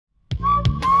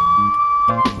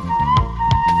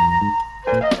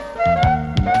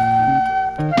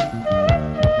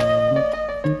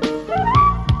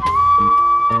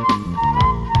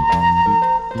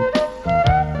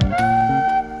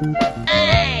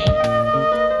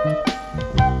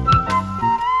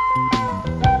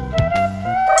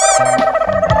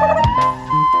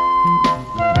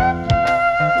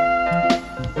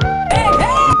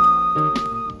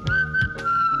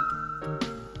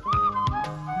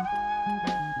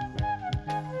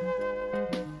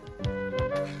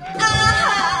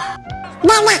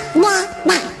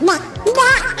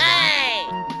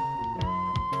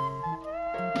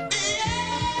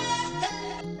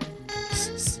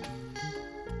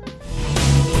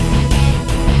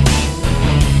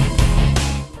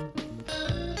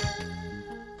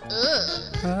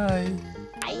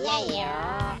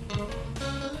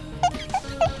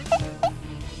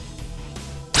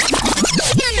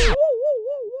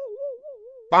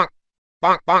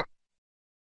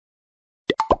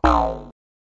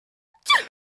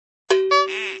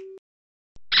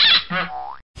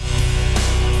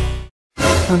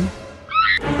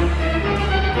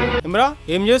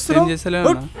ఏం చేస్తున్నావు?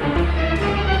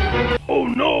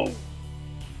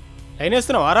 లైన్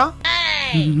వేస్తున్నావారా?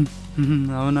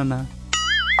 అవునన్నా.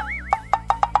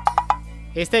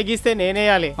 వేస్తే గీస్తే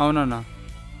నేనేయాలి. అవునన్నా.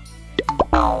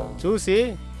 చూసి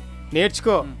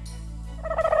నేర్చుకో.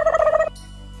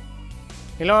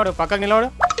 నిలవాడు, పక్కకు నిలవాడు.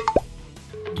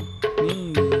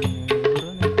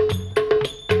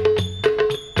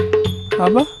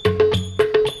 అబ్బా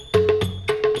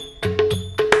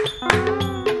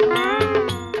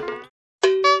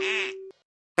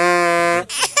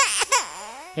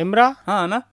ఏమ్రా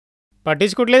అన్నా,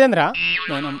 పట్టించుకోవట్లేదంద్రా?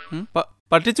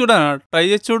 పట్టించుడా, ట్రై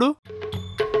చేసి చూడు.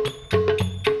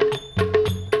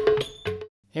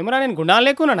 ఏమరా నేను గుండాలు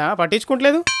లేకున్నానా?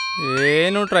 పట్టించుకోవట్లేదు.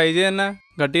 నువ్వు ట్రై చేయన్నా,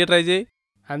 గట్టిగా ట్రై చేయి.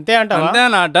 అంతే అంటావా? అంతే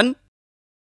అన్నా, డన్.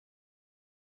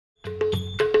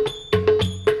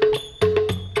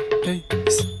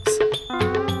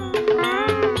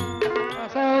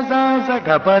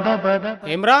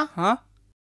 ఏమ్రా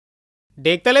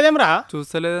డేక్తలేదేమ్రా?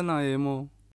 చూస్తలేదన్నా. ఏమో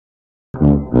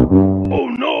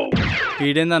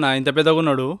ఈడేందన్నా ఇంత పెద్దగా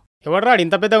ఉన్నాడు? ఎవడ్రా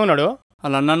ఇంత పెద్దగా ఉన్నాడు?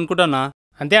 అలా అన్న అనుకుంటానా.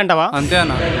 అంతే అంటావా? అంతే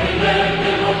అన్నా.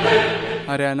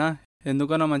 అరే అన్నా,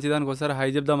 ఎందుకన్నా మంచిదానికి ఒకసారి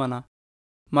హాయ్ చెప్దామన్నా.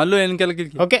 మళ్ళీ వెనకెళ్ళకి.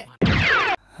 Okay,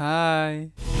 hi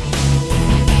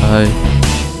hi.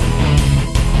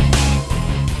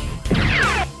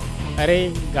 అరే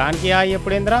గానికి హాయ్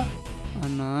ఎప్పుడేంద్రా?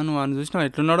 అన్నా నువ్వు అని చూసినావు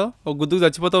ఎట్లున్నాడో? ఒక గుద్దుకు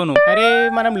చచ్చిపోతావు నువ్వు. అరే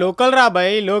మనం లోకల్ రా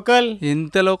బాయ్, లోకల్.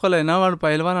 ఎంత లోకల్ అయినా వాడు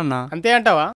పైల్వాన్ అన్నా. అంతే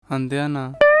అంటావా? అంతే అన్నా.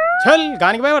 చల్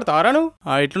గానికి భయపడతావరా నువ్వు?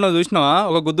 ఎట్లున్నావు చూసినావా?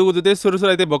 ఒక గుద్దు గుద్దుతే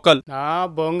సురుసురు అయితే బొక్కలు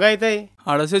బొంగ అవుతాయి.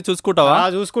 ఆడసే చూసుకుంటావా?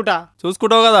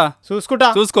 చూసుకుంటావు కదా.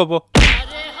 చూసుకోపో.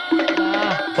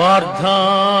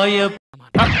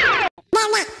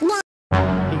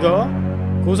 ఇగో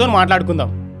కూర్చొని మాట్లాడుకుందాం.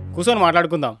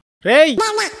 రేయ్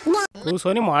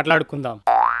కూర్చొని మాట్లాడుకుందాం.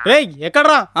 రేయ్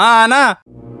ఎక్కడ్రా? అన్నా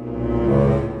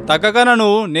తగ్గకనా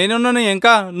నువ్వు, నేనున్నాను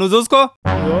ఇంకా, నువ్వు చూసుకో.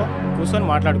 ఇగో కూర్చొని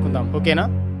మాట్లాడుకుందాం, ఓకేనా?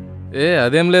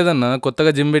 అదేం లేదన్నా,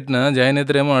 కొత్తగా జిమ్ పెట్టినా, జాయిన్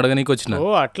అవుతారేమో అడగనీకి వచ్చిన. ఓ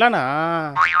అట్లానా?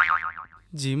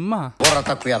 జిమ్మా?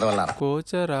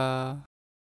 కోచరా?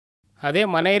 అదే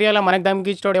మన ఏరియాలో మనకి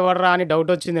దమ్కిచ్చాడు ఎవడరా అని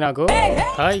డౌట్ వచ్చింది నాకు.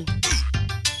 హాయ్.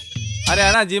 అరే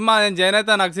అన్నా జిమ్మా, నేను జాయిన్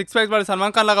అవుతా. నాకు 6 ప్యాక్స్ పడి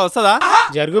సల్మాన్ ఖాన్ లాగా వస్తుందా?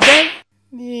 జరుగుతాయి.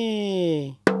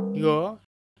 ఇగో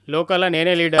లోకల్లో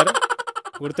నేనే లీడర్,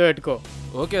 గుర్తుపెట్టుకో.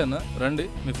 ఓకే అన్న, రండి.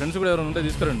 మీ ఫ్రెండ్స్ కూడా ఎవరైనా ఉంటే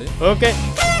తీసుకురండి. ఓకే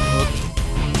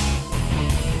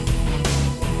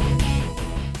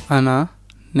అన్నా,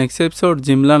 నెక్స్ట్ ఎపిసోడ్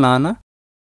జిమ్లా నానా?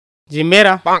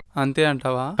 జిమ్మేరా. అంతే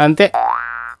అంటావా? అంతే.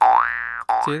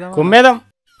 చేద్దాం, కుమ్మేద్దాం.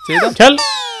 చేద్దాం. చల్.